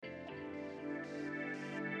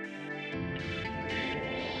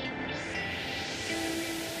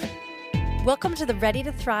Welcome to the Ready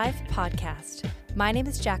to Thrive podcast. My name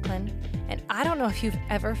is Jacqueline, and I don't know if you've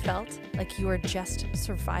ever felt like you are just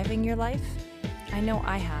surviving your life. I know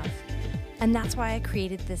I have, and that's why I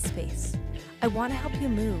created this space. I want to help you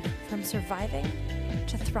move from surviving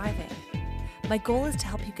to thriving. My goal is to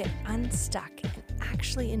help you get unstuck and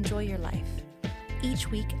actually enjoy your life. Each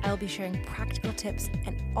week, I'll be sharing practical tips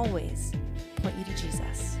and always point you to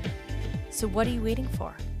Jesus. So what are you waiting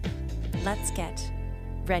for? Let's get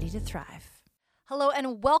ready to thrive. Hello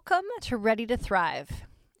and welcome to Ready to Thrive.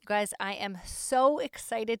 You guys, I am so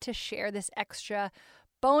excited to share this extra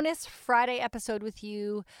bonus Friday episode with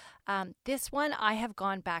you. This one I have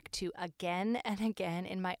gone back to again and again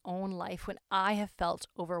in my own life when I have felt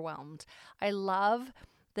overwhelmed. I love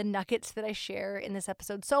the nuggets that I share in this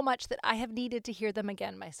episode so much that I have needed to hear them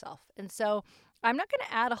again myself. And so I'm not going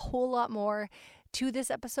to add a whole lot more to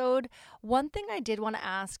this episode. One thing I did want to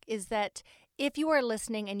ask is that if you are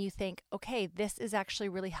listening and you think, okay, this is actually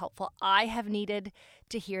really helpful, I have needed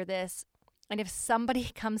to hear this, and if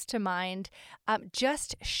somebody comes to mind,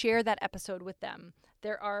 just share that episode with them.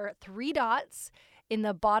 There are 3 dots in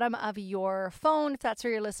the bottom of your phone, if that's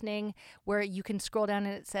where you're listening, where you can scroll down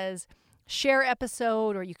and it says share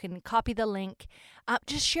episode, or you can copy the link.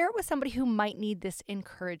 Just share it with somebody who might need this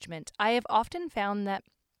encouragement. I have often found that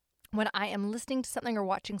when I am listening to something or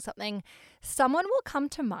watching something, someone will come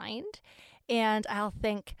to mind and I'll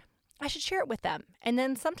think, I should share it with them. And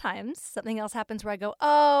then sometimes something else happens where I go,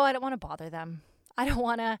 oh, I don't want to bother them. I don't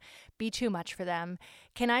want to be too much for them.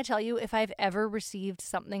 Can I tell you, if I've ever received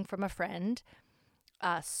something from a friend,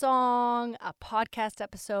 a song, a podcast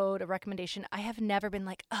episode, a recommendation, I have never been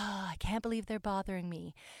like, oh, I can't believe they're bothering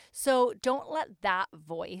me. So don't let that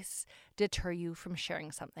voice deter you from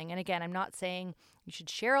sharing something. And again, I'm not saying you should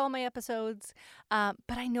share all my episodes, but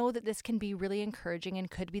I know that this can be really encouraging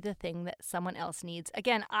and could be the thing that someone else needs.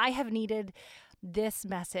 Again, I have needed this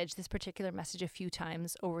particular message a few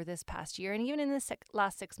times over this past year, and even in the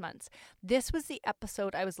last 6 months. This was the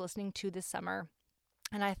episode I was listening to this summer,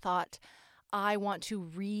 and I thought, I want to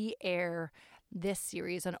re-air this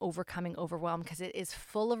series on overcoming overwhelm because it is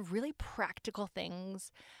full of really practical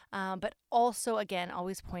things, but also, again,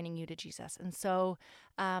 always pointing you to Jesus. And so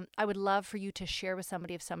I would love for you to share with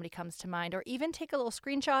somebody if somebody comes to mind, or even take a little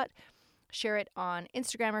screenshot, share it on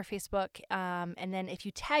Instagram or Facebook. And then if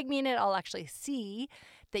you tag me in it, I'll actually see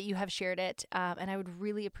that you have shared it. And I would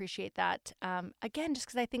really appreciate that. Again, just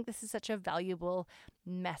because I think this is such a valuable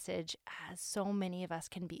message, as so many of us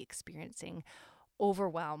can be experiencing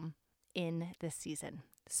overwhelm in this season.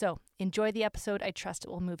 So enjoy the episode. I trust it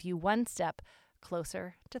will move you one step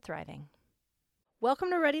closer to thriving. Welcome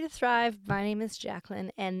to Ready to Thrive. My name is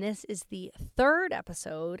Jacqueline, and this is the 3rd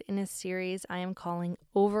episode in a series I am calling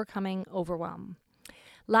Overcoming Overwhelm.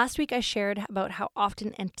 Last week, I shared about how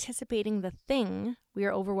often anticipating the thing we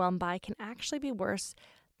are overwhelmed by can actually be worse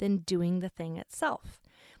than doing the thing itself,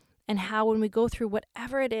 and how when we go through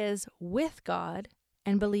whatever it is with God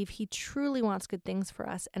and believe He truly wants good things for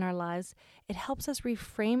us and our lives, it helps us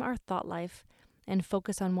reframe our thought life and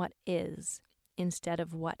focus on what is instead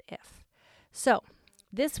of what if. So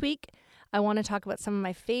this week, I want to talk about some of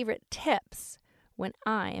my favorite tips when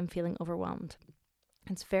I am feeling overwhelmed.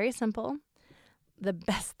 It's very simple. The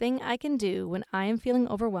best thing I can do when I am feeling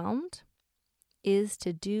overwhelmed is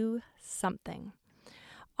to do something.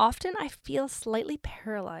 Often I feel slightly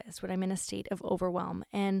paralyzed when I'm in a state of overwhelm,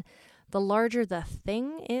 and the larger the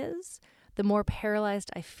thing is, the more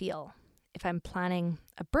paralyzed I feel. If I'm planning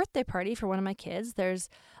a birthday party for one of my kids, there's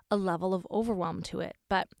a level of overwhelm to it.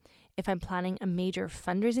 But if I'm planning a major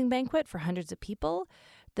fundraising banquet for hundreds of people,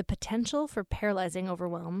 the potential for paralyzing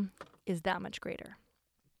overwhelm is that much greater.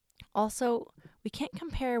 Also, we can't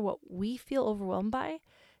compare what we feel overwhelmed by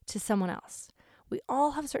to someone else. We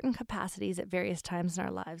all have certain capacities at various times in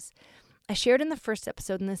our lives. I shared in the first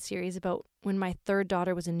episode in this series about when my 3rd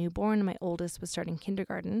daughter was a newborn and my oldest was starting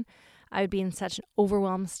kindergarten. I would be in such an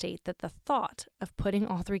overwhelmed state that the thought of putting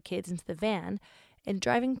all 3 kids into the van and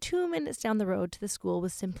driving 2 minutes down the road to the school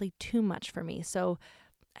was simply too much for me. So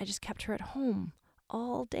I just kept her at home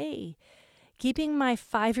all day. Keeping my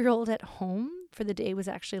 5-year-old at home for the day was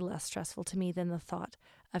actually less stressful to me than the thought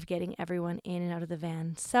of getting everyone in and out of the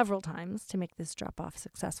van several times to make this drop-off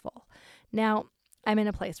successful. Now, I'm in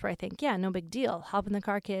a place where I think, yeah, no big deal. Hop in the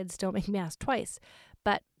car, kids. Don't make me ask twice.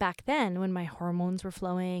 But back then, when my hormones were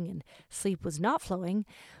flowing and sleep was not flowing,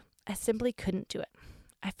 I simply couldn't do it.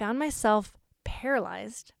 I found myself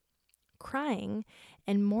paralyzed, crying,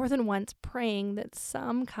 and more than once praying that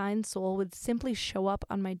some kind soul would simply show up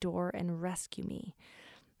on my door and rescue me.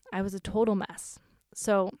 I was a total mess.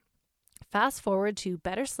 So Fast forward to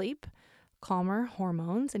better sleep, calmer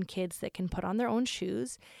hormones, and kids that can put on their own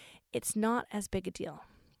shoes. It's not as big a deal.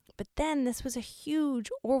 But then this was a huge,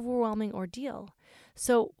 overwhelming ordeal.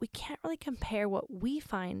 So we can't really compare what we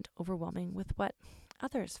find overwhelming with what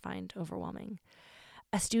others find overwhelming.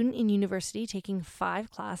 A student in university taking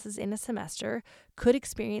 5 classes in a semester could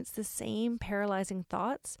experience the same paralyzing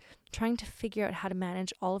thoughts, trying to figure out how to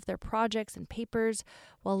manage all of their projects and papers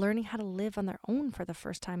while learning how to live on their own for the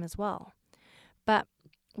first time as well. But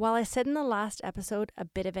while I said in the last episode a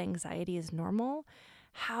bit of anxiety is normal,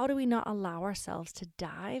 how do we not allow ourselves to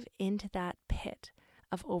dive into that pit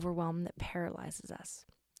of overwhelm that paralyzes us?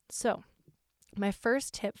 So, my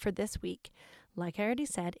first tip for this week, like I already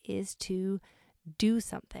said, is to do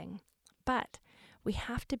something, but we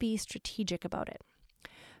have to be strategic about it.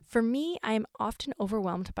 For me, I am often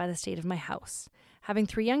overwhelmed by the state of my house. Having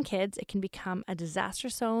 3 young kids, it can become a disaster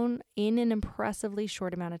zone in an impressively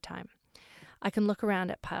short amount of time. I can look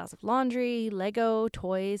around at piles of laundry, Lego,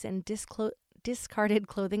 toys, and discarded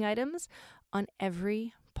clothing items on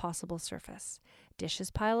every possible surface.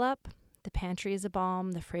 Dishes pile up, the pantry is a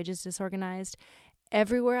bomb, the fridge is disorganized.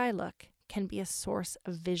 Everywhere I look can be a source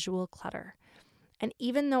of visual clutter. And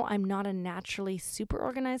even though I'm not a naturally super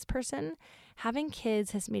organized person, having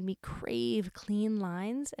kids has made me crave clean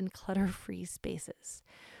lines and clutter-free spaces.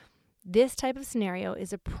 This type of scenario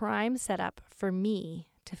is a prime setup for me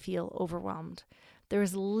to feel overwhelmed. There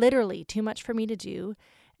is literally too much for me to do,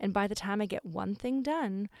 and by the time I get one thing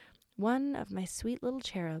done, one of my sweet little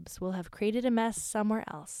cherubs will have created a mess somewhere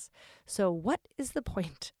else. So what is the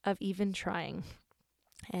point of even trying?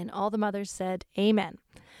 And all the mothers said, amen.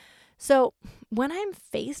 So when I'm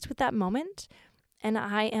faced with that moment, and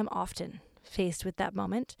I am often faced with that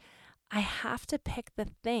moment, I have to pick the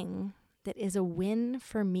thing that is a win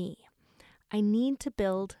for me. I need to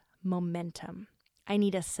build momentum. I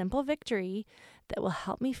need a simple victory that will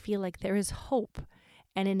help me feel like there is hope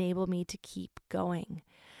and enable me to keep going.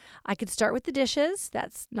 I could start with the dishes.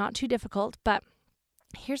 That's not too difficult, but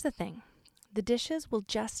here's the thing. The dishes will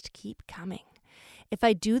just keep coming. If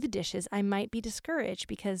I do the dishes, I might be discouraged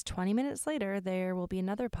because 20 minutes later, there will be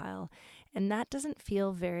another pile, and that doesn't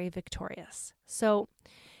feel very victorious. So,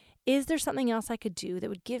 is there something else I could do that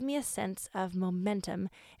would give me a sense of momentum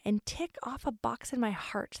and tick off a box in my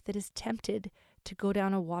heart that is tempted to go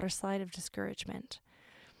down a water slide of discouragement?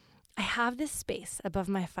 I have this space above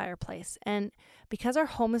my fireplace, and because our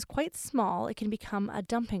home is quite small, it can become a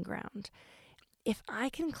dumping ground. If I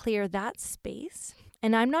can clear that space,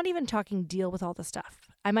 and I'm not even talking deal with all the stuff.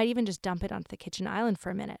 I might even just dump it onto the kitchen island for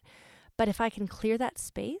a minute. But if I can clear that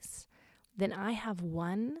space, then I have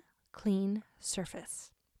one clean surface.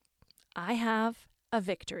 I have a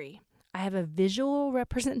victory. I have a visual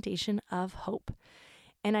representation of hope.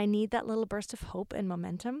 And I need that little burst of hope and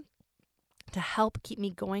momentum to help keep me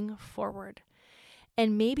going forward.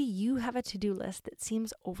 And maybe you have a to-do list that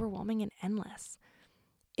seems overwhelming and endless.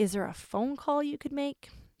 Is there a phone call you could make?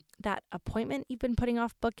 That appointment you've been putting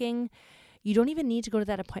off booking? You don't even need to go to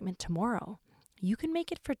that appointment tomorrow. You can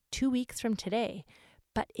make it for 2 weeks from today.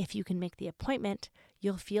 But if you can make the appointment,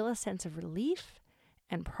 you'll feel a sense of relief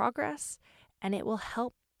and progress, and it will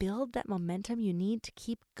help build that momentum you need to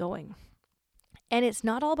keep going. And it's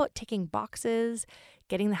not all about ticking boxes,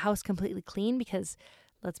 getting the house completely clean, because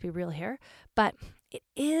let's be real here, but it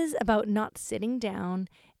is about not sitting down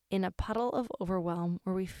in a puddle of overwhelm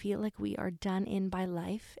where we feel like we are done in by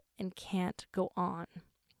life and can't go on.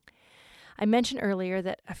 I mentioned earlier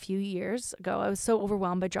that a few years ago, I was so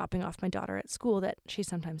overwhelmed by dropping off my daughter at school that she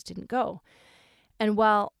sometimes didn't go. And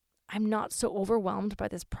while I'm not so overwhelmed by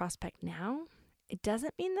this prospect now, it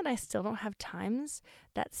doesn't mean that I still don't have times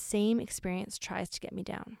that same experience tries to get me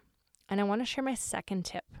down. And I want to share my second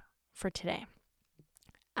tip for today.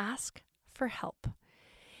 Ask for help.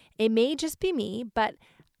 It may just be me, but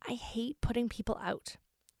I hate putting people out.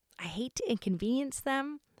 I hate to inconvenience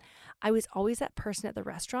them. I was always that person at the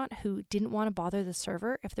restaurant who didn't want to bother the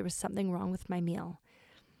server if there was something wrong with my meal.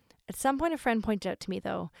 At some point, a friend pointed out to me,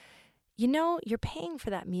 though, you're paying for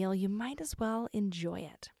that meal. You might as well enjoy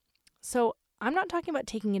it. So I'm not talking about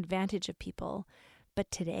taking advantage of people, but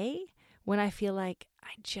today, when I feel like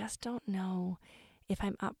I just don't know if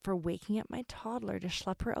I'm up for waking up my toddler to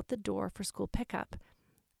schlep her out the door for school pickup,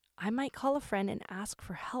 I might call a friend and ask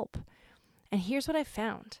for help. And here's what I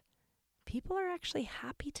found. People are actually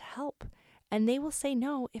happy to help, and they will say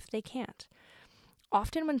no if they can't.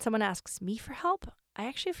 Often when someone asks me for help, I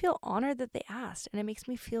actually feel honored that they asked, and it makes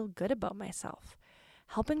me feel good about myself.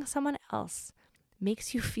 Helping someone else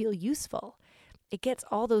makes you feel useful. It gets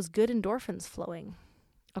all those good endorphins flowing.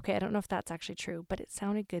 Okay, I don't know if that's actually true, but it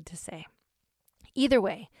sounded good to say. Either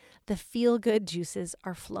way, the feel-good juices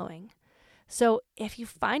are flowing. So if you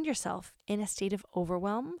find yourself in a state of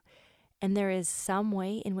overwhelm and there is some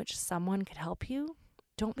way in which someone could help you,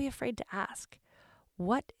 don't be afraid to ask.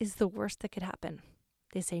 What is the worst that could happen?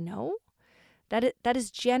 They say no? That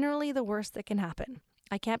is generally the worst that can happen.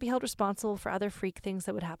 I can't be held responsible for other freak things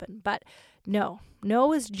that would happen, but no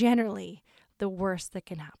is generally the worst that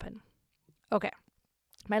can happen. Okay,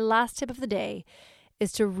 my last tip of the day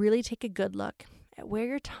is to really take a good look at where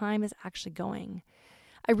your time is actually going.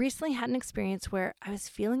 I recently had an experience where I was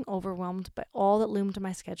feeling overwhelmed by all that loomed in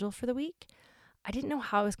my schedule for the week. I didn't know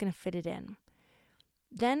how I was going to fit it in.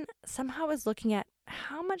 Then somehow I was looking at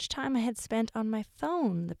how much time I had spent on my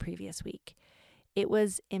phone the previous week. It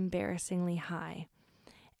was embarrassingly high.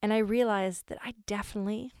 And I realized that I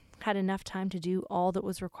definitely had enough time to do all that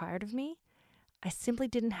was required of me. I simply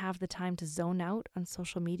didn't have the time to zone out on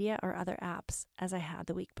social media or other apps as I had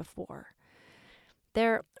the week before.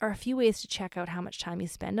 There are a few ways to check out how much time you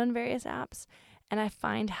spend on various apps, and I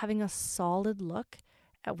find having a solid look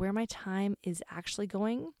at where my time is actually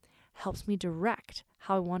going helps me direct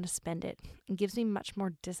how I want to spend it and gives me much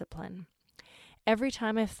more discipline. Every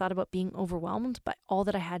time I've thought about being overwhelmed by all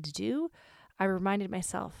that I had to do, I reminded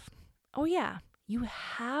myself, oh yeah, you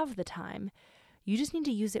have the time. You just need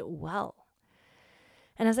to use it well.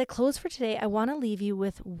 And as I close for today, I want to leave you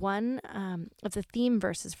with one of the theme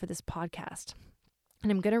verses for this podcast.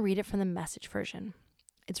 And I'm going to read it from the Message version.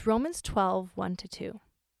 It's Romans 12, 1-2.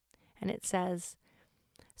 And it says,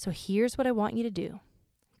 so here's what I want you to do.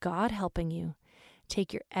 God helping you,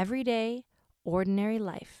 take your everyday, ordinary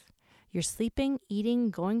life, your sleeping, eating,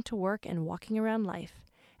 going to work, and walking around life,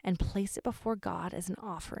 and place it before God as an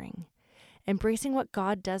offering. Embracing what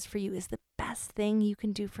God does for you is the best thing you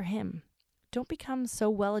can do for Him. Don't become so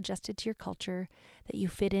well adjusted to your culture that you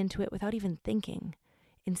fit into it without even thinking.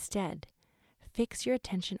 Instead, fix your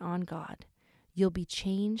attention on God. You'll be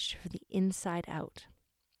changed from the inside out.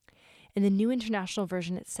 In the New International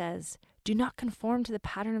Version, it says, do not conform to the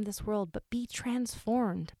pattern of this world, but be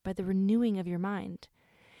transformed by the renewing of your mind.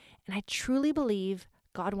 And I truly believe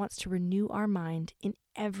God wants to renew our mind in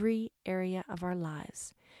every area of our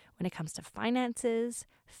lives, when it comes to finances,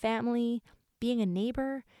 family, being a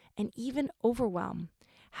neighbor, and even overwhelm,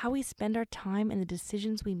 how we spend our time and the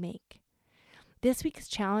decisions we make. This week's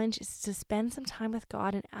challenge is to spend some time with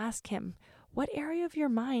God and ask Him what area of your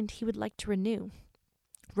mind He would like to renew.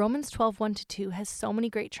 Romans 12, 1-2 has so many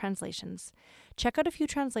great translations. Check out a few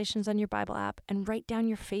translations on your Bible app and write down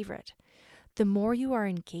your favorite. The more you are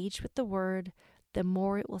engaged with the Word, the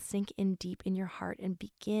more it will sink in deep in your heart and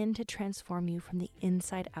begin to transform you from the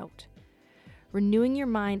inside out. Renewing your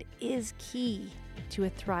mind is key to a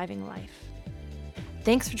thriving life.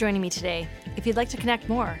 Thanks for joining me today. If you'd like to connect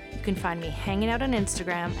more, you can find me hanging out on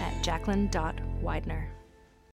Instagram at jacqueline.widener.